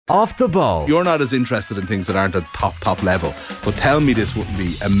Off the ball. You're not as interested in things that aren't at top level, but tell me this wouldn't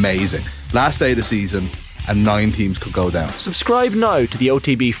be amazing. Last day of the season and 9 teams could go down. Subscribe now to the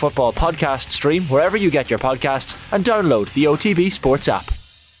OTB Football Podcast stream wherever you get your podcasts and download the OTB Sports app.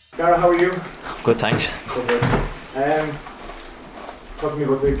 Dara, how are you? Good, thanks. Good. Talk to me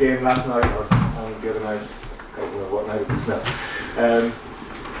about the game last night or the other night. I don't know what night it is now.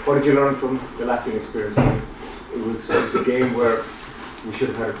 What did you learn from the Latvian experience? It was a game where we should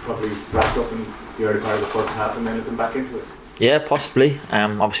have had it probably wrapped up in the early part of the first half and then come back into it. Yeah, possibly.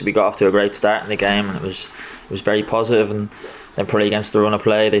 Obviously, we got off to a great start in the game, and it was very positive. And then, probably against the run of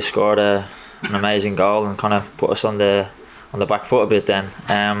play, they scored an amazing goal and kind of put us on the back foot a bit. Then,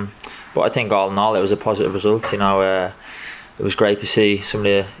 but I think all in all, it was a positive result. You know, it was great to see some of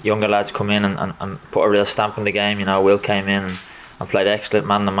the younger lads come in and put a real stamp on the game. You know, Will came in and played excellent,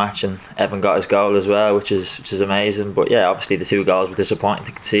 man of the match, and Evan got his goal as well, which is amazing. But yeah, obviously the 2 goals were disappointing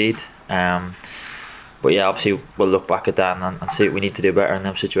to concede. But yeah, obviously we'll look back at that and see what we need to do better in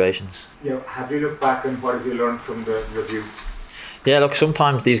them situations. Yeah, have you looked back and what have you learned from the review? Yeah, look,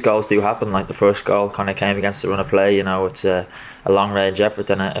 sometimes these goals do happen. Like the first goal kind of came against the run of play. You know, it's a long range effort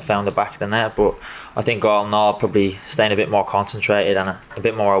and it found the back of the net. But I think all in all, probably staying a bit more concentrated and a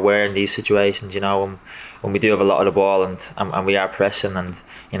bit more aware in these situations. You know, when we do have a lot of the ball and we are pressing, and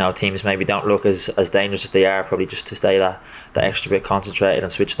you know, teams maybe don't look as dangerous as they are. Probably just to stay that extra bit concentrated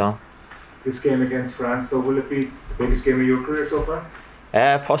and switched on. This game against France, though, will it be the biggest game of your career so far?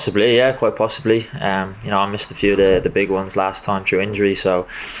 Possibly, yeah, quite possibly. You know, I missed a few of the big ones last time through injury, so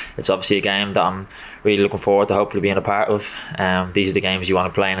it's obviously a game that I'm really looking forward to hopefully being a part of. These are the games you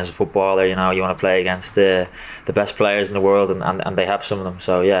want to play in as a footballer. You know, you want to play against the best players in the world, and they have some of them.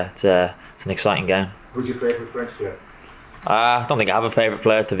 So yeah, it's an exciting game. Who's your favourite French player? I don't think I have a favourite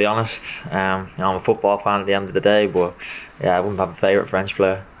player, to be honest. You know, I'm a football fan at the end of the day, but yeah, I wouldn't have a favourite French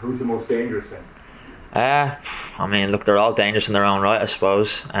player. Who's the most dangerous then? I mean, look, they're all dangerous in their own right, I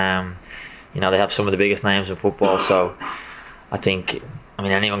suppose. You know, they have some of the biggest names in football, so I think, I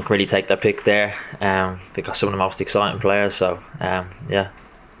mean, anyone can really take their pick there. They've got some of the most exciting players, so yeah.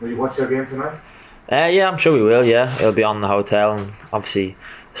 Will you watch their game tonight? Yeah, I'm sure we will, yeah. It'll be on the hotel, and obviously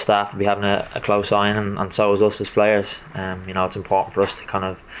the staff will be having a close eye on, and so is us as players. You know, it's important for us to kind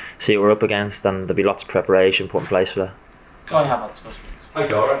of see what we're up against, and there'll be lots of preparation put in place for that. Can I have that discussion, please? Hi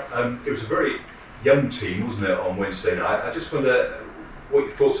Dara, it was a very young team, wasn't it, on Wednesday night? I just wonder what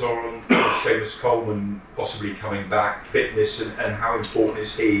your thoughts are on Seamus Coleman possibly coming back, fitness, and how important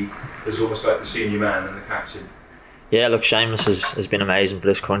is he as almost like the senior man and the captain? Yeah, look, Seamus has been amazing for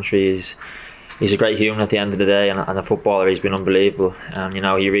this country. He's a great human at the end of the day, and a footballer. He's been unbelievable. You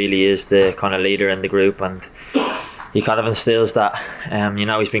know, he really is the kind of leader in the group, and he kind of instills that. You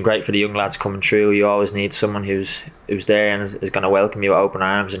know, he's been great for the young lads coming through. You always need someone who's there and is going to welcome you with open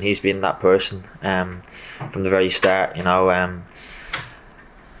arms, and he's been that person from the very start. You know,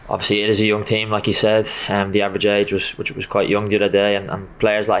 obviously it is a young team, like you said. The average age was quite young the other day, and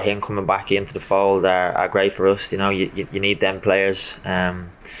players like him coming back into the fold are great for us. You know, you need them players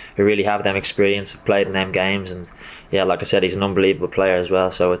who really have them experience, have played in them games, and yeah, like I said, he's an unbelievable player as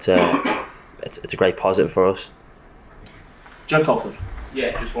well. So it's a great positive for us. Joe Colford.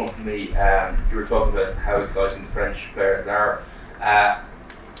 Yeah, just one from me. You were talking about how exciting the French players are.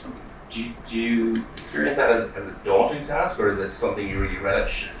 Do you experience that as a daunting task, or is it something you really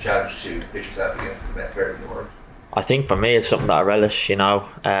relish, challenge to pitch yourself against the best players in the world? I think for me it's something that I relish. You know,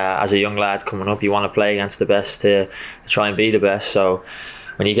 as a young lad coming up, you want to play against the best to try and be the best. So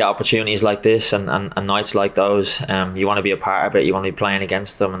when you get opportunities like this and nights like those, you want to be a part of it. You want to be playing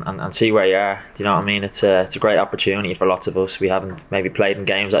against them and see where you are. Do you know what I mean? It's a great opportunity for lots of us. We haven't maybe played in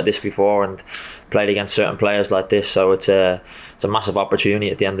games like this before and played against certain players like this. So it's a massive opportunity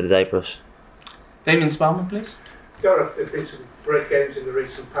at the end of the day for us. Damien Spellman, please. There have been some great games in the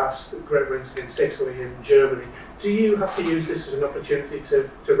recent past, great wins against Italy and Germany. Do you have to use this as an opportunity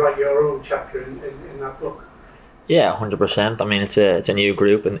to write your own chapter in that book? Yeah, 100%. I mean, it's a new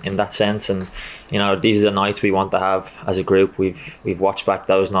group in that sense, and you know, these are the nights we want to have as a group. We've watched back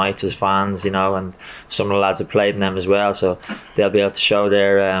those nights as fans, you know, and some of the lads have played in them as well, so they'll be able to show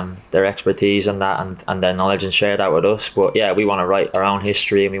their expertise on that and their knowledge and share that with us. But yeah, we want to write our own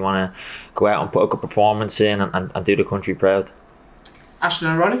history, and we want to go out and put a good performance in and do the country proud. Ashton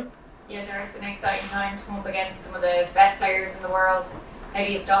O'Reilly. Yeah, Dara, it's an exciting time to come up against some of the best players in the world. How do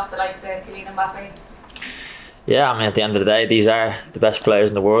you stop the likes of Kylian Mbappe? Yeah, I mean, at the end of the day, these are the best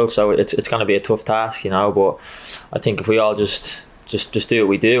players in the world, so it's going to be a tough task, you know. But I think if we all just do what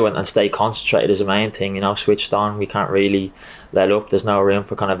we do and stay concentrated is the main thing, you know, switched on. We can't really let up. There's no room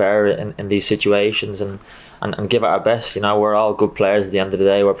for kind of error in these situations, and and give it our best. You know, we're all good players at the end of the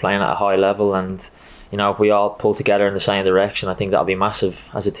day. We're playing at a high level, and you know, if we all pull together in the same direction, I think that'll be massive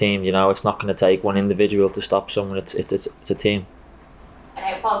as a team. You know, it's not going to take one individual to stop someone. It's a team. And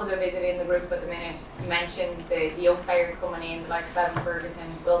how positive is it in the group at the minute? You mentioned the young players coming in, like Stephen Ferguson,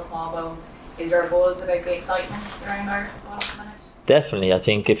 Will Smallbone. Is there a buzz about the excitement around our football at the minute? Definitely. I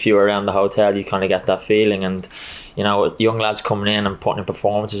think if you're around the hotel, you kind of get that feeling, and you know, young lads coming in and putting in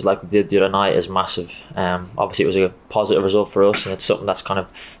performances like we did the other night is massive. Obviously it was a positive result for us, and it's something that's kind of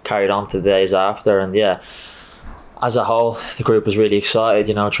carried on to the days after. And yeah, as a whole, the group was really excited.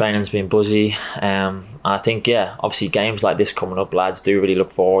 You know, training's been busy. And I think, yeah, obviously games like this coming up, lads do really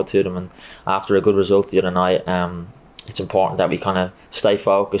look forward to them. And after a good result the other night, it's important that we kind of stay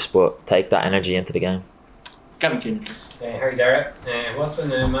focused but take that energy into the game. Gavin Keenan, please. Harry Dara, what's been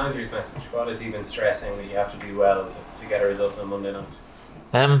the manager's message? What has he been stressing that you have to do well to get a result on Monday night?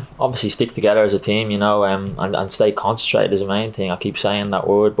 Obviously stick together as a team, you know, and stay concentrated is the main thing. I keep saying that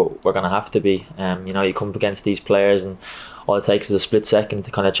word, but we're going to have to be. You know, you come up against these players and all it takes is a split second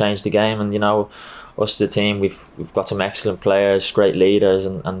to kind of change the game. And you know, us as a team, we've got some excellent players, great leaders,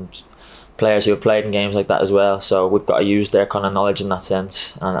 and players who have played in games like that as well. So we've got to use their kind of knowledge in that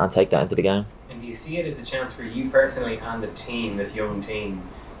sense and take that into the game. And do you see it as a chance for you personally and the team, this young team?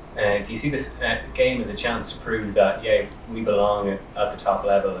 Do you see this game as a chance to prove that, yeah, we belong at the top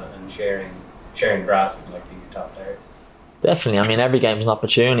level and sharing grass with like these top players? Definitely. I mean, every game is an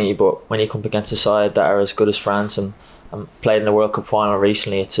opportunity, but when you come up against a side that are as good as France and played in the World Cup final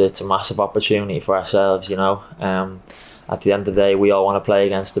recently, it's a massive opportunity for ourselves, you know. At the end of the day, we all want to play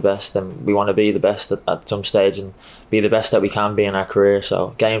against the best, and we want to be the best at some stage and be the best that we can be in our career.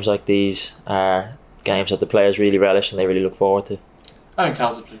 So games like these are games that the players really relish and they really look forward to. Aaron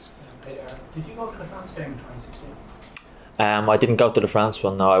Cowser, please. Did you go to the France game in 2016? I didn't go to the France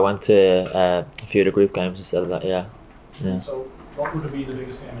one, no. I went to a few of the group games instead of that, yeah. So what would be the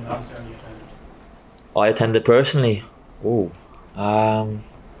biggest game in Lancashire you attended? I attended personally?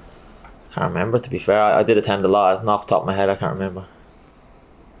 Can't remember, to be fair. I did attend a lot, and off the top of my head I can't remember.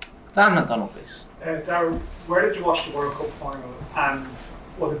 Dan McDonald, please. Dara, where did you watch the World Cup final, and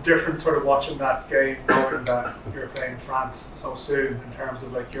was it different sort of watching that game knowing that you're playing France so soon in terms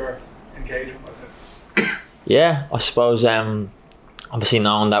of like your engagement with it? Yeah, I suppose obviously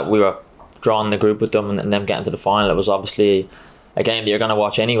knowing that we were drawing the group with them and them getting to the final, it was obviously a game that you're going to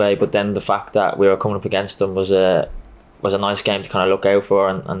watch anyway, but then the fact that we were coming up against them was a nice game to kind of look out for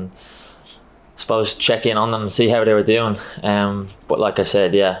and I suppose check in on them and see how they were doing. But like I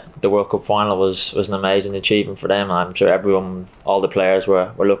said, yeah, the World Cup final was an amazing achievement for them. I'm sure everyone, all the players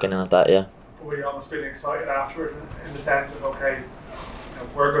were looking in at that, yeah. Were you almost feeling excited afterward in the sense of, okay, you know,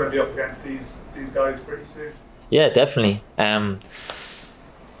 we're going to be up against these guys pretty soon? Yeah, definitely.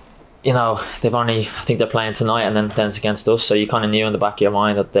 You know, I think they're playing tonight and then it's against us, so you kind of knew in the back of your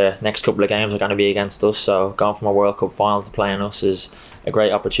mind that the next couple of games are going to be against us, so going from a World Cup final to playing us is a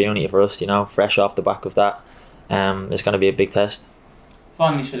great opportunity for us, you know, fresh off the back of that. It's going to be a big test.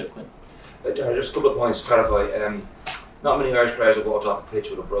 Finally, Philip Quinn. Just a couple of points to clarify. Not many Irish players have walked off a pitch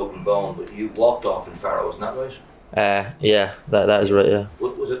with a broken bone, but you walked off in Faro, isn't that right? Yeah, that is right, yeah.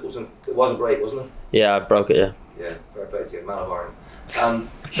 It wasn't break, wasn't it? Yeah, I broke it, yeah. Yeah, fair play to you, man of iron.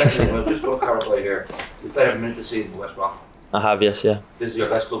 Secondly, I'm just going to clarify here. You've played every minute this season for West Brom. I have, yes, yeah. This is your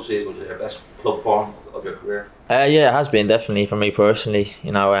best club season, was it your best club form of your career? Yeah, it has been, definitely, for me personally.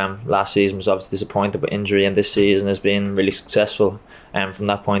 You know, last season was obviously disappointed with injury, and this season has been really successful from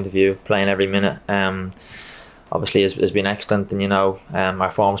that point of view, playing every minute. Obviously has been excellent, and you know,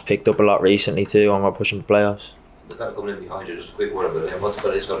 our form's picked up a lot recently too, and we're pushing for playoffs. The kind of coming in behind you, just a quick word about him. What's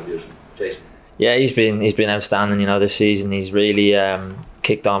about his contribution, Jayson? Yeah, he's been outstanding. You know, this season he's really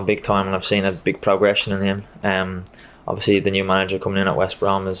kicked on big time, and I've seen a big progression in him. Obviously, the new manager coming in at West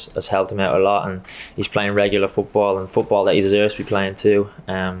Brom has helped him out a lot, and he's playing regular football and football that he deserves to be playing too.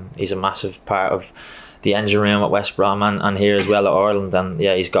 He's a massive part of the engine room at West Brom and here as well at Ireland, and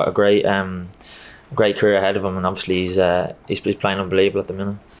yeah, he's got a great career ahead of him, and obviously he's playing unbelievable at the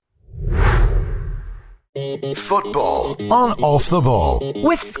minute. Football on Off the Ball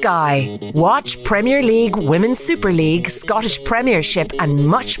with Sky. Watch Premier League, Women's Super League, Scottish Premiership and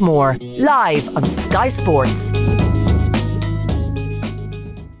much more live on Sky Sports.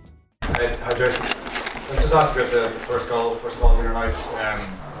 Hi Jayson. I'll just ask about the first goal the other night.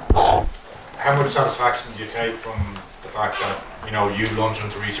 How much satisfaction do you take from the fact that, you know, you lunging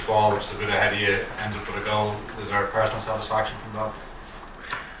to reach a ball which is a bit ahead of you, ends up with a goal? Is there personal satisfaction from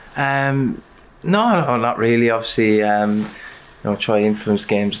that? No, not really. Obviously, try influence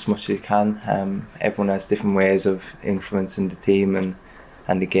games as much as you can. Everyone has different ways of influencing the team, and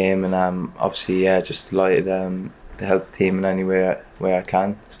the game, and obviously just delighted to help the team in any way where I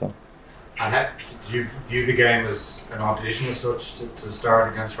can. So. And do you view the game as an audition as such to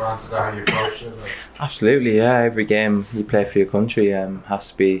start against France? Is that how you approach it? Or? Absolutely, yeah. Every game you play for your country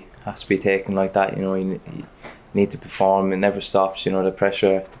has to be taken like that. You know, you need to perform. It never stops. You know, the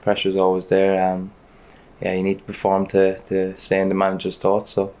pressure's always there. Yeah, you need to perform to stay in the manager's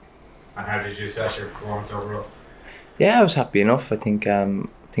thoughts. So. And how did you assess your performance overall? Yeah, I was happy enough. I think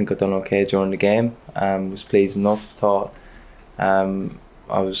I've done okay during the game. Was pleased enough. Thought I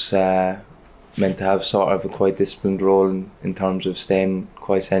was meant to have sort of a quite disciplined role in terms of staying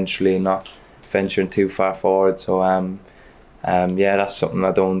quite centrally and not venturing too far forward. So yeah, that's something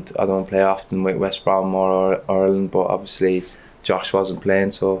I don't play often with West Brom or Ireland. But obviously Josh wasn't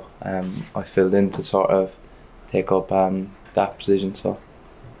playing, so I filled in to sort of take up that position. So.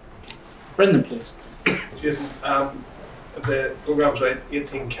 Brendan, please. Jayson, the programme's right,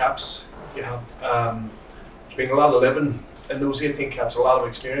 18 caps. You have there's been a lot of living in those 18 caps, a lot of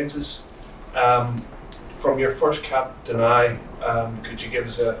experiences. From your first cap to now, could you give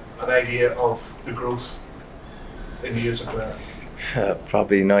us an idea of the growth in years of player?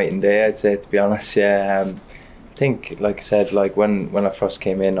 Probably night and day, I'd say, to be honest. Yeah, I think, like I said, like when I first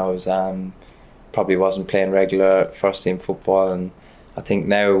came in, I was probably wasn't playing regular first team football, and I think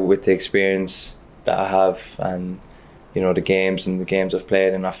now with the experience that I have and you know the games I've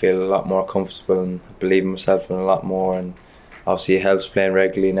played, and I feel a lot more comfortable and believe in myself in a lot more, and obviously it helps playing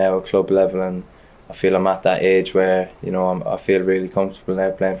regularly now at club level, and I feel I'm at that age where you know I feel really comfortable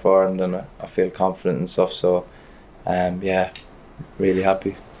now playing for Ireland, and I feel confident and stuff. So yeah, really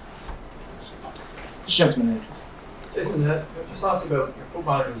happy. Gentlemen, Jayson, I'll just ask you about your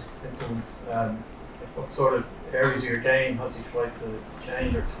football manager's influence. What sort of areas of your game has he tried to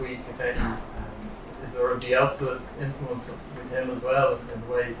change or tweak, if any? Is there anybody else that influence with him as well in the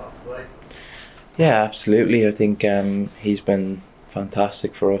way he has to play? Yeah, absolutely. I think he's been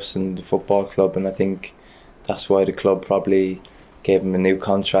fantastic for us in the football club, and I think that's why the club probably gave him a new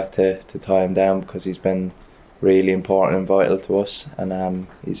contract to tie him down, because he's been really important and vital to us. And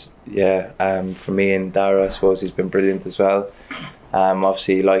for me and Dara, I suppose he's been brilliant as well.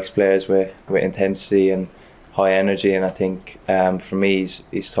 Obviously he likes players with intensity and high energy, and I think for me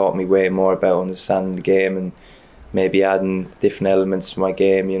he's taught me way more about understanding the game and maybe adding different elements to my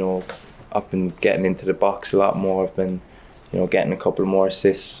game. You know, I've been getting into the box a lot more. I've been, you know, getting a couple more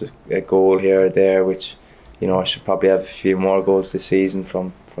assists, a goal here or there, which, you know, I should probably have a few more goals this season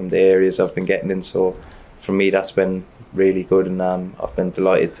from the areas I've been getting in. So for me that's been really good, and I've been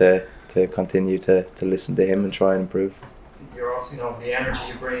delighted to continue to listen to him and try and improve. You're also known for the energy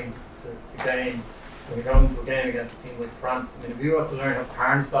you bring to games. When you go into a game against a team like France, I mean, if you want to learn how to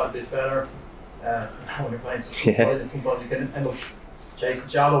harness that a bit better, when you're playing sometimes you can end up chasing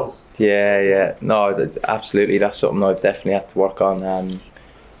shallows. Yeah. No, absolutely. That's something I've definitely had to work on.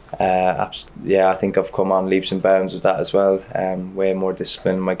 I think I've come on leaps and bounds with that as well. Way more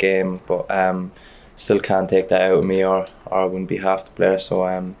discipline in my game, but still can't take that out of me, or I wouldn't be half the player. So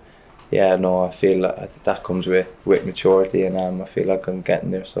I feel that comes with maturity, and I feel like I'm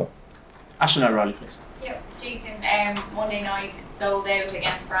getting there. So. Ashton O'Reilly, please. Yep, Jayson, Monday night sold out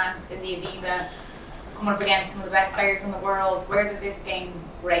against France in the Aviva, coming up against some of the best players in the world. Where did this game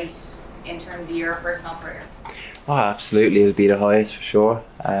rate in terms of your personal career? Oh, absolutely, it'll be the highest for sure.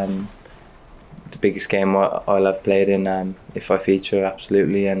 The biggest game I'll have played in, if I feature,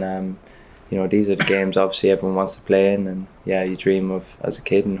 absolutely. And you know, these are the games obviously everyone wants to play in, and yeah, you dream of as a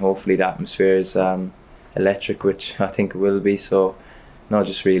kid, and hopefully the atmosphere is electric, which I think it will be. So no,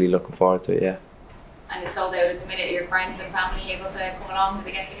 just really looking forward to it. Yeah. And it's sold out at the minute. Are your friends and family able to come along? Do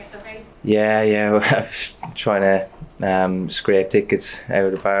they get tickets okay? Yeah. I'm trying to scrape tickets out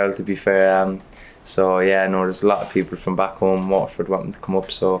of the barrel, to be fair. So yeah, no, there's a lot of people from back home, Waterford, wanting to come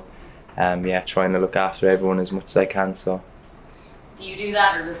up. So trying to look after everyone as much as I can. So. Do you do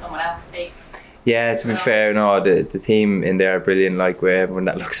that, or does someone else take? Yeah, to be fair, no, the team in there are brilliant. Like, where everyone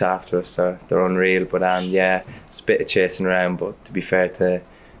that looks after us, they're unreal. But it's a bit of chasing around. But to be fair to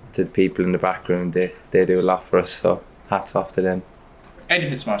the people in the background, they do a lot for us. So hats off to them. Eddie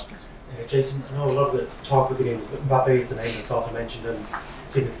Fitzmaurice, please. Jayson, I know a lot of the talk with the game, Mbappe is the name that's often mentioned, and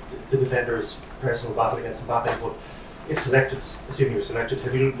seen as the defender's personal battle against Mbappe. But if selected, assuming you're selected,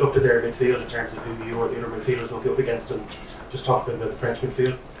 have you looked at their midfield in terms of who you or the other midfielders will be up against, and just talk a bit about the French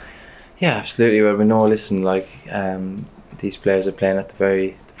midfield? Yeah, absolutely. Well, we know, listen, these players are playing at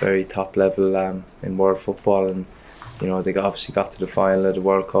the very top level in world football, and you know, they obviously got to the final of the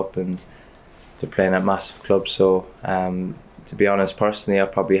World Cup, and they're playing at massive clubs. So to be honest, personally, I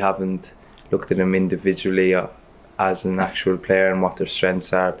probably haven't looked at them individually as an actual player and what their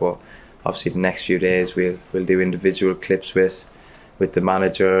strengths are. But obviously the next few days we'll do individual clips with the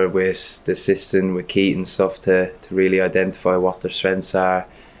manager, with the assistant, with Keaton, stuff to really identify what their strengths are,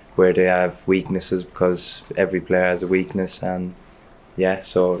 where they have weaknesses, because every player has a weakness. And yeah,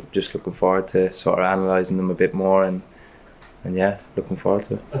 so just looking forward to sort of analysing them a bit more, and yeah, looking forward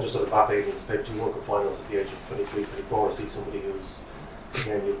to it. And just on the Mbappe, he's played 2 World Cup finals at the age of 23, 24. See somebody who's,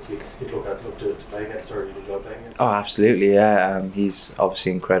 again, you'd look to play against, or you'd enjoy playing against? Oh, absolutely, yeah. He's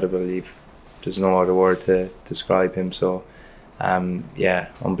obviously incredible. There's no other word to describe him. So, yeah,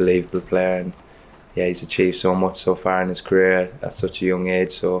 unbelievable player, and yeah, he's achieved so much so far in his career at such a young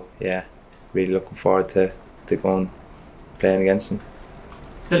age. So, yeah, really looking forward to going playing against him.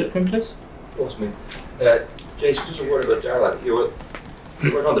 Philip Quinn, please. What's me? Jayson, just a word about Dara. You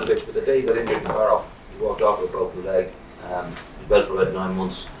weren't on the pitch, but the day he got injured in Barrow, he walked off with a broken leg. He was out for about 9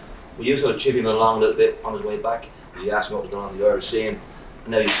 months. Were you sort of chipping him along a little bit on his way back? Was he asking what was going on in the Irish scene?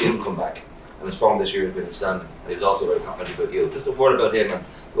 And now you've seen him come back, and his form this year has been outstanding. And he was also very confident about you. Just a word about him and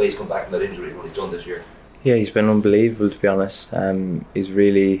the way he's come back from that injury and what he's done this year. Yeah, he's been unbelievable, to be honest. He's a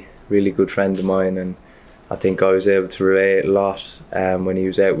really, really good friend of mine, and I think I was able to relate a lot when he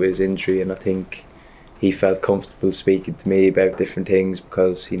was out with his injury, and I think he felt comfortable speaking to me about different things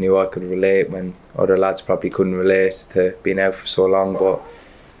because he knew I could relate when other lads probably couldn't relate to being out for so long. But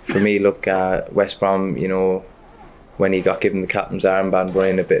for me, look, West Brom, you know, when he got given the captain's armband, we're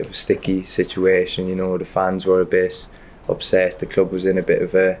in a bit of a sticky situation. You know, the fans were a bit upset, the club was in a bit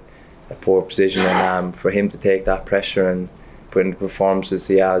of a poor position, and for him to take that pressure and put in the performances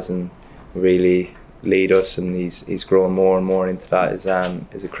he has and really lead us, and he's grown more and more into that, is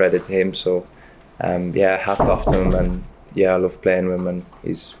a credit to him. So yeah, hats off to him, and yeah, I love playing with him, and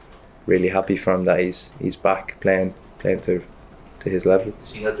he's really happy for him that he's back playing to his level.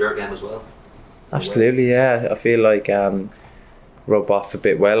 Does he help your game as well? Absolutely, yeah. I feel like rub off a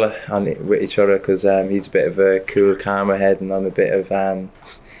bit well with each other, because he's a bit of a cool, calmer head, and I'm a bit of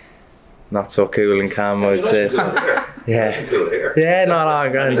not so cool and calm, I would say. Yeah. Yeah, no,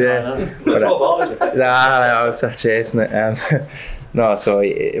 I'm grand, yeah. I was chasing it. No, so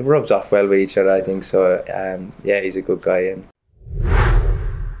it rubs off well with each other, I think. So, yeah, he's a good guy.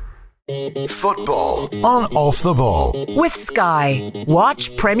 Football on Off the Ball. With Sky.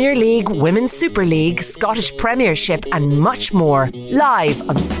 Watch Premier League, Women's Super League, Scottish Premiership and much more live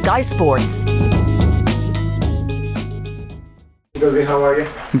on Sky Sports. Chiedozie, how are you?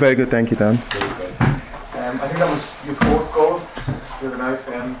 Very good, thank you, Dan. I think that was your 4th goal the other night.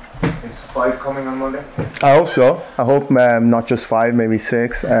 Is 5 coming on Monday? I hope so. I hope not just 5, maybe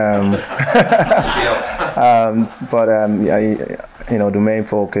 6. But yeah, you know, the main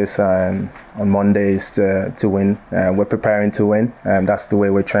focus on Monday is to win. We're preparing to win. That's the way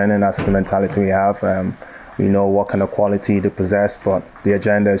we're training. That's the mentality we have. We know what kind of quality to possess, but the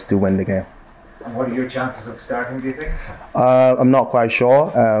agenda is to win the game. And what are your chances of starting, do you think? I'm not quite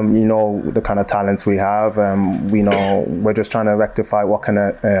sure. You know, the kind of talents we have. We know we're just trying to rectify what kind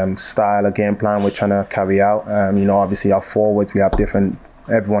of style or game plan we're trying to carry out. You know, obviously our forwards, we have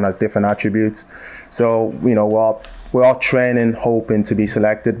everyone has different attributes. So, you know, we're all training, hoping to be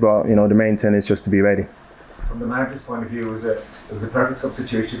selected, but, you know, the main thing is just to be ready. From the manager's point of view, it was a perfect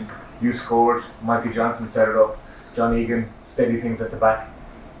substitution. You scored, Michael Johnson set it up, John Egan steady things at the back.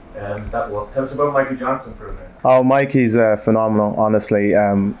 That worked. Tell us about Michael Johnson for a minute. Oh, Mikey's phenomenal, honestly.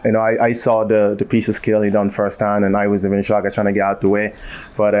 You know, I saw the piece of skill he done firsthand, and I was in shock trying to get out the way.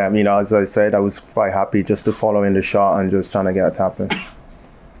 But, you know, as I said, I was quite happy just to follow in the shot and just trying to get a tap in.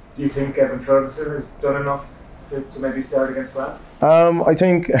 Do you think Evan Ferguson has done enough to maybe start against France? I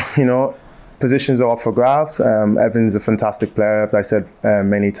think, you know, positions are up for grabs. Evan's a fantastic player, as I said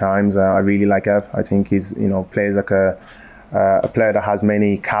many times. I really like Ev. I think he's, you know, plays like a player that has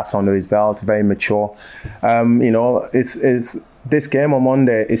many caps under his belt, very mature. You know, it's this game on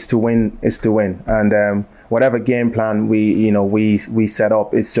Monday is to win, and whatever game plan we set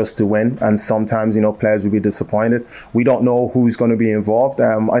up, it's just to win. And sometimes, you know, players will be disappointed. We don't know who's going to be involved.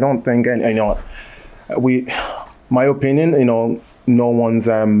 I don't think, you know, my opinion, you know, no one's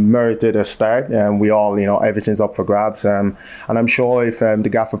merited a start, and we all, you know, everything's up for grabs. And I'm sure if the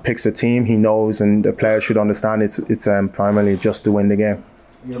gaffer picks a team, he knows, and the players should understand it's primarily just to win the game.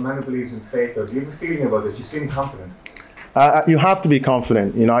 Your man believes in faith, though. Do you have a feeling about it? You seem confident. You have to be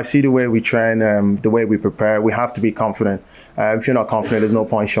confident. You know, I see the way we train, the way we prepare. We have to be confident. If you're not confident, there's no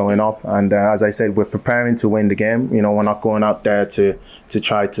point showing up. And as I said, we're preparing to win the game. You know, we're not going out there to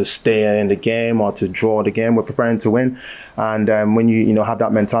try to stay in the game or to draw the game. We're preparing to win. And when you know have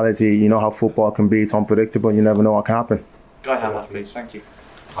that mentality, you know how football can be. It's unpredictable. You never know what can happen. Go ahead, please. Thank you.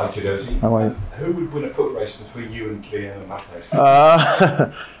 Hi, Chiedozie. How are you? Who would win a foot race between you and Kylian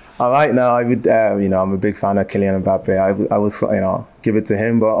Mbappe? Right now, I would, I'm a big fan of Kylian Mbappe. I will, give it to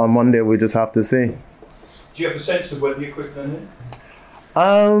him. But on Monday, we just have to see. Do you have a sense of whether you're quicker than him?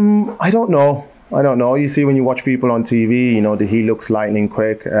 I don't know. You see, when you watch people on TV, that he looks lightning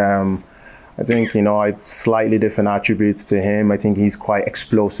quick. I think, I've slightly different attributes to him. I think he's quite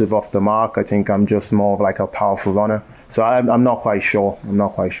explosive off the mark. I think I'm just more of like a powerful runner. So I'm not quite sure.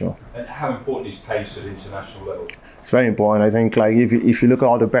 And how important is pace at international level? It's very important. I think, like, if you look at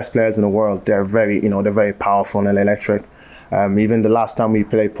all the best players in the world, they're very powerful and electric. Even the last time we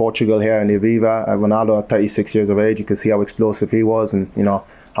played Portugal here in the Aviva, Ronaldo at 36 years of age, you could see how explosive he was and,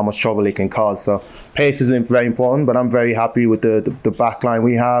 how much trouble he can cause. So pace is very important, but I'm very happy with the backline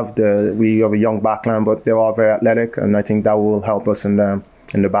we have. We have a young backline, but they're all very athletic, and I think that will help us in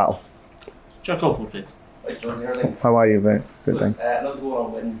the battle. Jack Colford, please. How are you, mate? Good, thanks. Another goal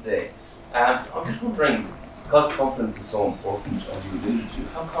on Wednesday. I'm just wondering, because confidence is so important, as you alluded to,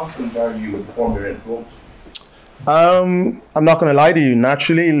 how confident are you with the form you're in at the moment? I'm not going to lie to you.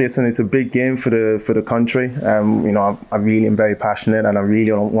 Naturally, listen, it's a big game for the country. I really am very passionate, and I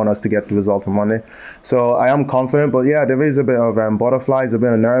really want us to get the result on Monday. So I am confident, but yeah, there is a bit of butterflies, a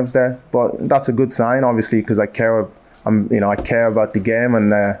bit of nerves there. But that's a good sign, obviously, because I care. I care about the game,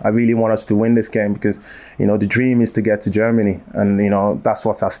 and I really want us to win this game because, the dream is to get to Germany, and that's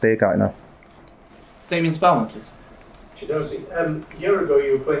what's at stake right now. Damien Spellman, please. Chiedozie, a year ago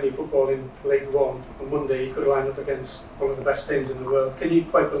you were playing your football in League One. On Monday you could line up against one of the best teams in the world. Can you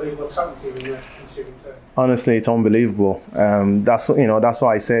quite believe what's happened to you in your ensuing term? Honestly, it's unbelievable. That's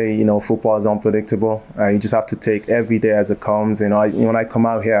why I say football is unpredictable. You just have to take every day as it comes. When I come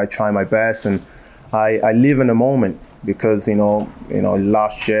out here, I try my best, and I live in the moment because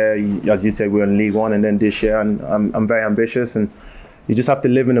last year, as you said, we were in League One, and then this year, and I'm very ambitious, and you just have to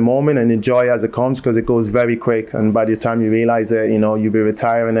live in the moment and enjoy as it comes because it goes very quick, and by the time you realize it, you'll be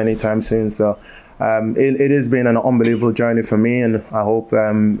retiring anytime soon. So it has been an unbelievable journey for me, and I hope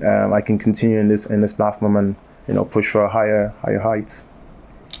I can continue in this platform and push for higher heights.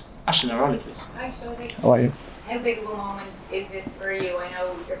 Ashton O'Reilly, please. Hi, Chiedozie. How are you? How big of a moment is this for you? I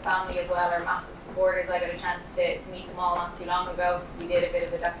know your family as well are massive supporters. I got a chance to meet them all not too long ago. We did a bit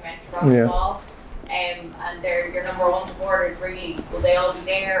of a documentary about the ball. And they're your number one supporters, really. Will they all be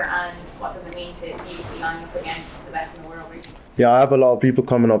there, and what does it mean to you to be lining up against the best in the world, really? Yeah, I have a lot of people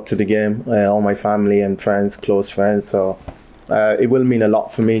coming up to the game, all my family and friends, close friends, so it will mean a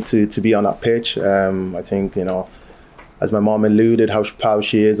lot for me to be on that pitch. I think, as my mom alluded, how proud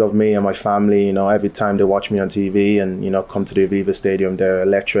she is of me and my family, every time they watch me on TV and, come to the Aviva Stadium, they're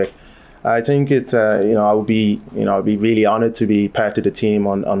electric. I think it's I would be really honoured to be part of the team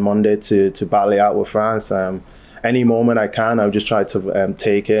on Monday to battle it out with France. Any moment I can, I'll just try to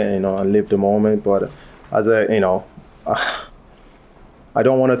take it, and live the moment. But as I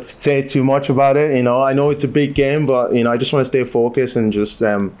don't want to say too much about it. I know it's a big game, but I just want to stay focused and just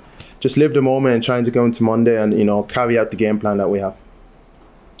live the moment and trying to go into Monday and carry out the game plan that we have.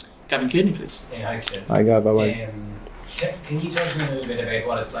 Gavin Kearney, please. Yeah, hi, Sid. Hi, Gav. How are you? Can you talk to me a little bit about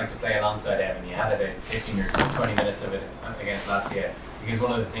what it's like to play alongside Evan? You had about 15 or 20 minutes of it against Latvia, because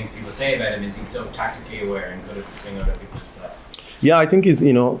one of the things people say about him is he's so tactically aware and good at bringing other people to play. Yeah, I think he's,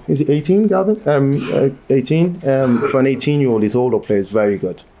 is he 18, Gavin? 18. For an 18-year-old, his older player is very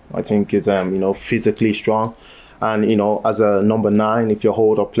good. I think he's, physically strong. And, as a number 9, if your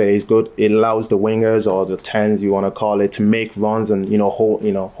holder play is good, it allows the wingers or the 10s, you want to call it, to make runs and,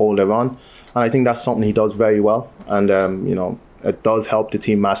 hold a run. And I think that's something he does very well. And, it does help the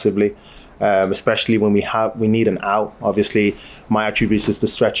team massively, especially when we need an out. Obviously, my attributes is to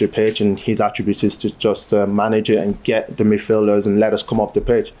stretch the pitch, and his attributes is to just manage it and get the midfielders and let us come off the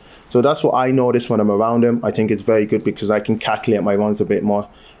pitch. So that's what I notice when I'm around him. I think it's very good because I can calculate my runs a bit more.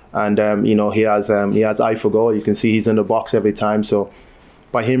 And, he has eye for goal. You can see he's in the box every time. So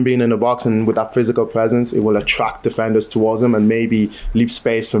by him being in the box and with that physical presence, it will attract defenders towards him and maybe leave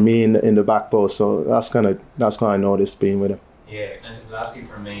space for me in the back post. So that's kind of I noticed being with him. Yeah, and just lastly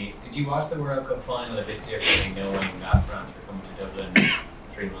for me, did you watch the World Cup final a bit differently, knowing that France were coming to Dublin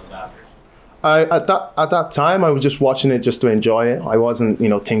 3 months after? At that time, I was just watching it just to enjoy it. I wasn't,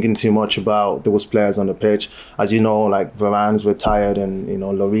 thinking too much about those players on the pitch. As you know, like Varane's retired and,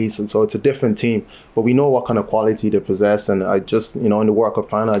 Lloris, and so it's a different team. But we know what kind of quality they possess, and I just, in the World Cup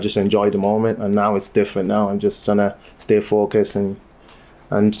final, I just enjoyed the moment, and now it's different. Now I'm just trying to stay focused and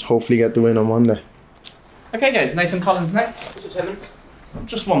hopefully get the win on Monday. Okay, guys, Nathan Collins next. Is it 10 minutes?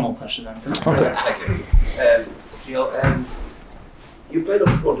 Just one more question then. Okay, thank you. Gio, You played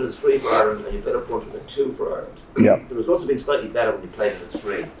up front as 3 for Ireland and you played up front as a 2 for Ireland. Yeah. The results have been slightly better when you played as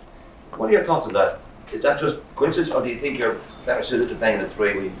 3. What are your thoughts on that? Is that just coincidence, or do you think you're better suited to playing at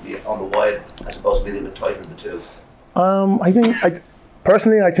 3 when you be on the wide as opposed to being a bit tighter in the 2?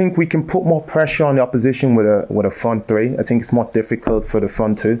 Personally, I think we can put more pressure on the opposition with a front 3. I think it's more difficult for the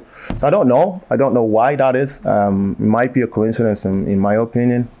front 2. So I don't know why that is. It might be a coincidence in my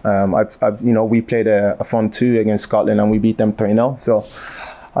opinion. We played a front 2 against Scotland and we beat them 3-0. So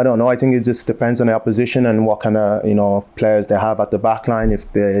I don't know. I think it just depends on the opposition and what kind of players they have at the back line.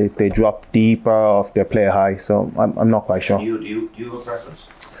 If they drop deeper or if they play high. So I'm not quite sure. Do you have a preference?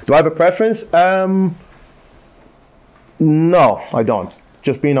 Do I have a preference? No, I don't.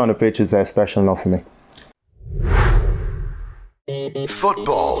 Just being on the pitch is special enough for me.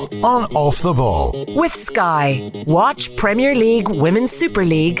 Football on Off the Ball. With Sky. Watch Premier League, Women's Super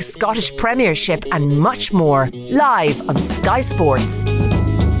League, Scottish Premiership and much more live on Sky Sports.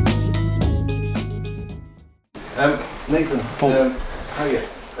 Nathan, how are you?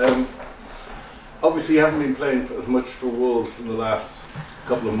 Obviously you haven't been playing as much for Wolves in the last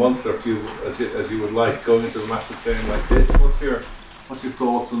couple of months or few as you would like going into a massive game like this. What's your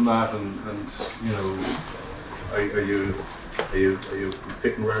thoughts on that? And are you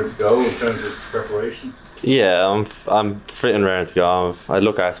fit and ready to go in terms of preparation? Yeah, I'm fit and ready to go. I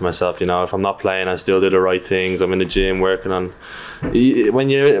look after myself. If I'm not playing, I still do the right things. I'm in the gym working on. When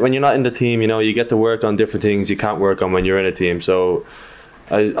you're not in the team, you get to work on different things you can't work on when you're in a team. So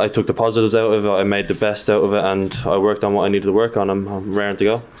I took the positives out of it, I made the best out of it, and I worked on what I needed to work on. I'm raring to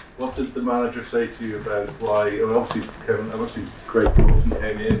go. What did the manager say to you about why? Obviously Craig Wilson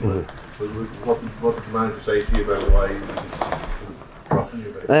came in, but what did the manager say to you about why he was dropping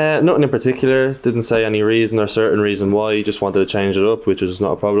you about? Nothing in particular. Didn't say any reason or certain reason why. He just wanted to change it up, which is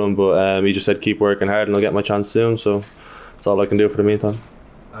not a problem. But he just said keep working hard and I'll get my chance soon. So that's all I can do for the meantime.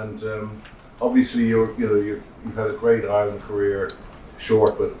 And obviously you've had a great Ireland career.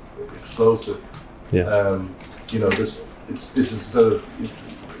 Short but explosive. Yeah. This is sort of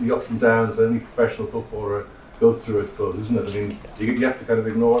the ups and downs that any professional footballer goes through, I suppose, isn't it? I mean, you have to kind of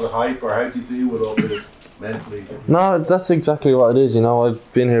ignore the hype, or how do you deal with all of it mentally? No, that's exactly what it is.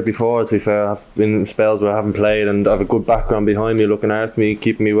 I've been here before. To be fair, I've been in spells where I haven't played, and I have a good background behind me, looking after me,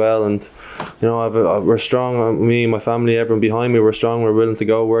 keeping me well, and we're strong. Me and my family, everyone behind me, we're strong. We're willing to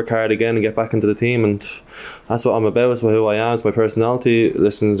go work hard again and get back into the team, and that's what I'm about. It's who I am. It's my personality.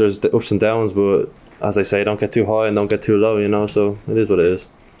 Listen, there's the ups and downs, but as I say, don't get too high and don't get too low. So it is what it is.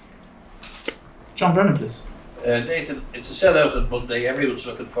 John Brennan, please. Nathan, it's a sellout on Monday. Everyone's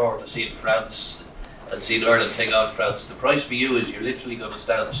looking forward to seeing France and seeing Ireland take on France. The price for you is you're literally going to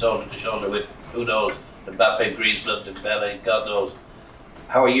stand shoulder to shoulder with, who knows, Mbappe, Griezmann, Dembele, God knows.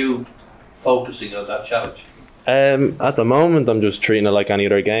 How are you focusing on that challenge? At the moment, I'm just treating it like any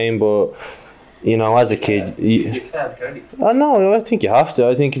other game, but as a kid, you can't, can you? No, I think you have to.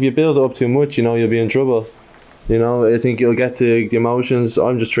 I think if you build it up too much, you'll be in trouble. I think you'll get to the emotions.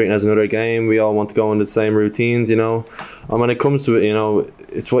 I'm just treating it as another game. We all want to go into the same routines, and when it comes to it,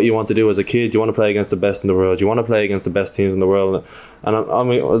 it's what you want to do as a kid. You want to play against the best in the world. You want to play against the best teams in the world. And I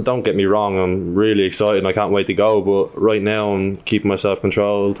mean, don't get me wrong, I'm really excited and I can't wait to go, but right now I'm keeping myself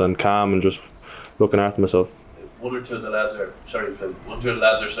controlled and calm and just looking after myself. One or two of the lads are sort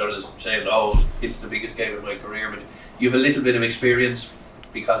of saying, "Oh, it's the biggest game of my career," but you have a little bit of experience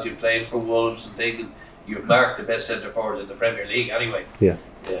because you played for Wolves and things. You've marked the best centre forwards in the Premier League anyway. Yeah.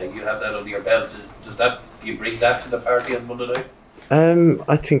 You have that under your belt. Do you bring that to the party on Monday night?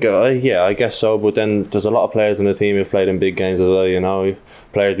 I think, I guess so. But then there's a lot of players in the team who've played in big games as well.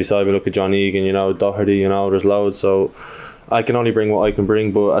 Players beside me, look at John Egan, Doherty. There's loads. So I can only bring what I can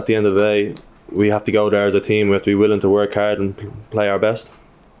bring. But at the end of the day, we have to go there as a team. We have to be willing to work hard and play our best.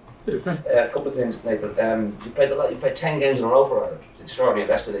 A couple of things, Nathan. You played 10 games in a row for Ireland. It's extraordinary,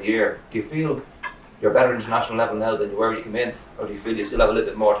 less than a year. Do you feel you're better international level now than you were when you came in, or do you feel you still have a little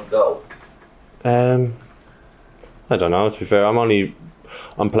bit more to go? I don't know, to be fair.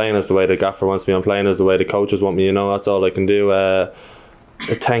 I'm playing as the way the gaffer wants me. I'm playing as the way the coaches want me. That's all I can do.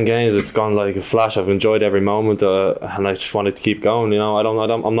 10 games, it's gone like a flash. I've enjoyed every moment, and I just wanted to keep going.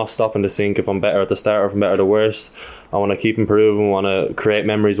 I'm not stopping to think if I'm better at the start or if I'm better at the worst. I want to keep improving. I want to create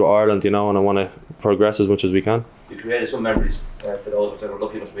memories with Ireland, and I want to progress as much as we can. You created some memories for those of us that were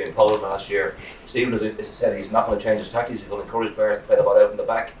lucky enough to be in Poland last year. Stephen, as I said, he's not going to change his tactics. He's going to encourage players to play the ball out from the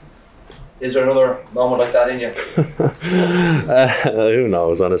back. Is there another moment like that in you? Who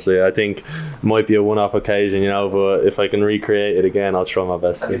knows, honestly. I think it might be a one-off occasion, but if I can recreate it again, I'll try my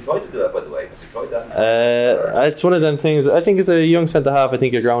best. Have you tried to do that, by the way? Have you tried that? It's one of them things. I think as a young centre-half, I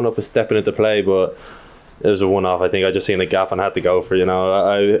think you're growing up and stepping into play, but it was a one-off. I think I just seen a gap and had to go for it, you know.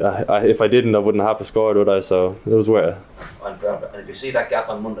 I if I didn't, I wouldn't have scored, would I? So it was worth it. And if you see that gap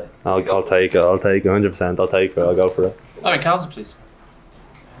on Monday, I'll take it 100%. I'll take it, I'll go for it. Owen Calza, please.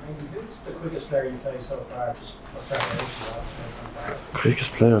 Who's the quickest player you play so far? Just what's preparation?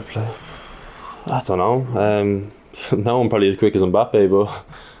 Quickest player I play? I don't know. No one probably as quick as Mbappe, but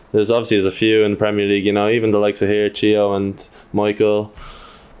there's a few in the Premier League, you know, even the likes of here, Chio and Michael.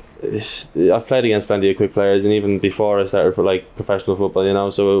 I've played against plenty of quick players, and even before I started for like professional football, you know,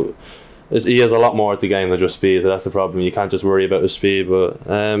 so he has a lot more to game than just speed. So that's the problem. You can't just worry about his speed, but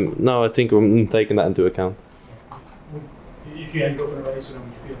no, I think I'm taking that into account. If you end up in a race with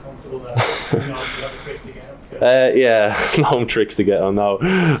him, you feel comfortable that you have a trick to get him? Yeah, long tricks to get him. No,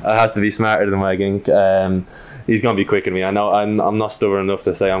 I have to be smarter than I think. He's gonna be quicker than me. I know. I'm not stubborn enough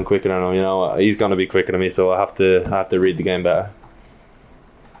to say I'm quicker than him. You know, he's gonna be quicker than me, so I have to read the game better.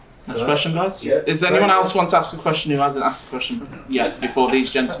 Next question, guys. Yeah. Is anyone else want to ask a question who hasn't asked a question yet before these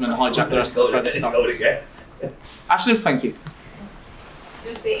gentlemen hijack the rest of the press conference? Ashley, thank you.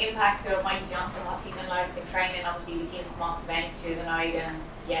 Just the impact of Mike Johnson, what's he been like in training? Obviously, we seen him come off the bench through the night, and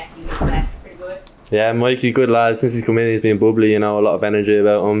yes, he was pretty good. Yeah, Mikey, good lad. Since he's come in, he's been bubbly, you know, a lot of energy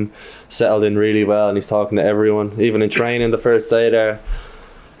about him. Settled in really well, and he's talking to everyone. Even in training the first day there,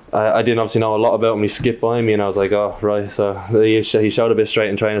 I didn't obviously know a lot about him. He skipped by me, and I was like, oh, right. So he showed a bit straight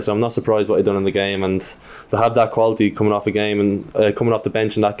in training, so I'm not surprised what he done in the game. And to have that quality coming off a game and coming off the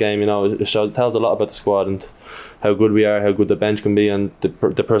bench in that game, you know, it tells a lot about the squad and how good we are, how good the bench can be, and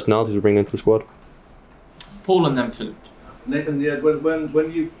the personalities we bring into the squad. Paul and then Philip. Nathan, yeah,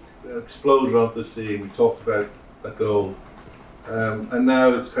 when you exploded onto the scene, we talked about a goal, and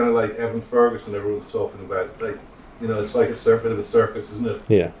now it's kind of like Evan Ferguson. Everyone's talking about, like, you know, it's like a bit of a circus, isn't it?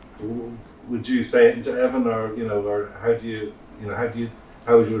 Yeah. Would you say it to Evan, or you know, or how would you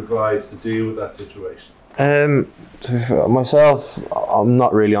advise to deal with that situation? Myself, I'm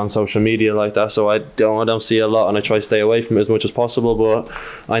not really on social media like that, so I don't see a lot, and I try to stay away from it as much as possible. But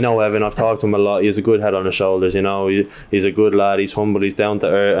I know Evan. I've talked to him a lot. He has a good head on his shoulders. You know, he's a good lad. He's humble. He's down to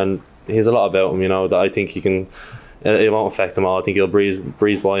earth, and he has a lot about him. You know, that I think he can. It won't affect him all. I think he'll breeze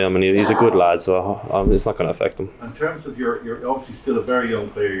by him, and he's a good lad, so it's not going to affect him. In terms of you're obviously still a very young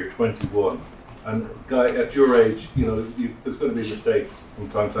player. You're 21, and guy at your age, you know, there's going to be mistakes from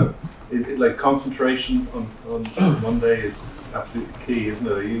time to time. Like concentration on Monday is absolutely key, isn't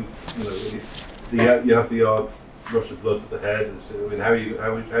it? You have the odd rush of blood to the head. So, I mean, how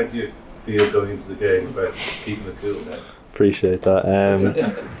do you feel going into the game about keeping the cool head? Appreciate that.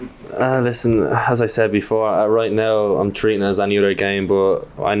 Listen, as I said before, right now I'm treating it as any other game, but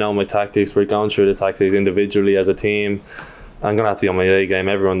I know my tactics. We're going through the tactics individually as a team. I'm gonna have to be on my A game.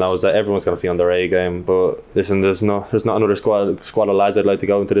 Everyone knows that. Everyone's gonna be on their A game. But listen, there's not another squad of lads I'd like to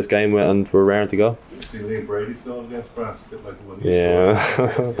go into this game with, and we're raring to go. See Liam Brady's goal against France, a bit like the one. Yeah.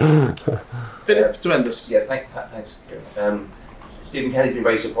 Philip, to end this. Yeah, thanks. Stephen Kenny's been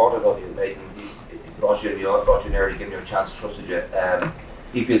very supportive of you, Nathan. He brought you in early, given you a chance, trusted you.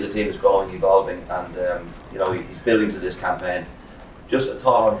 He feels the team is growing, evolving, and you know, he's building to this campaign. Just a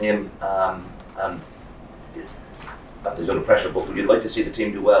thought on him, and that there's under pressure, but would you like to see the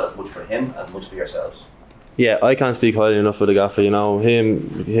team do well as much for him as much for yourselves? Yeah, I can't speak highly enough for the gaffer. You know,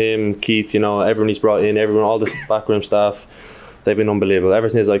 him, Keith. You know, everyone he's brought in, all the backroom staff. They've been unbelievable. Ever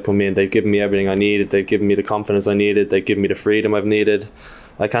since I come in, they've given me everything I needed. They've given me the confidence I needed. They've given me the freedom I've needed.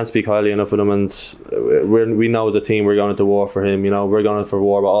 I can't speak highly enough of them, and we know as a team we're going into war for him. You know, we're going for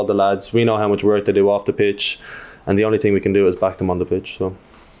war with all the lads. We know how much work they do off the pitch, and the only thing we can do is back them on the pitch. So.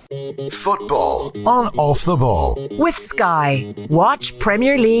 Football on Off the Ball. With Sky. Watch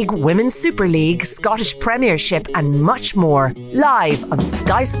Premier League, Women's Super League, Scottish Premiership and much more live on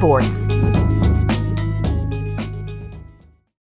Sky Sports.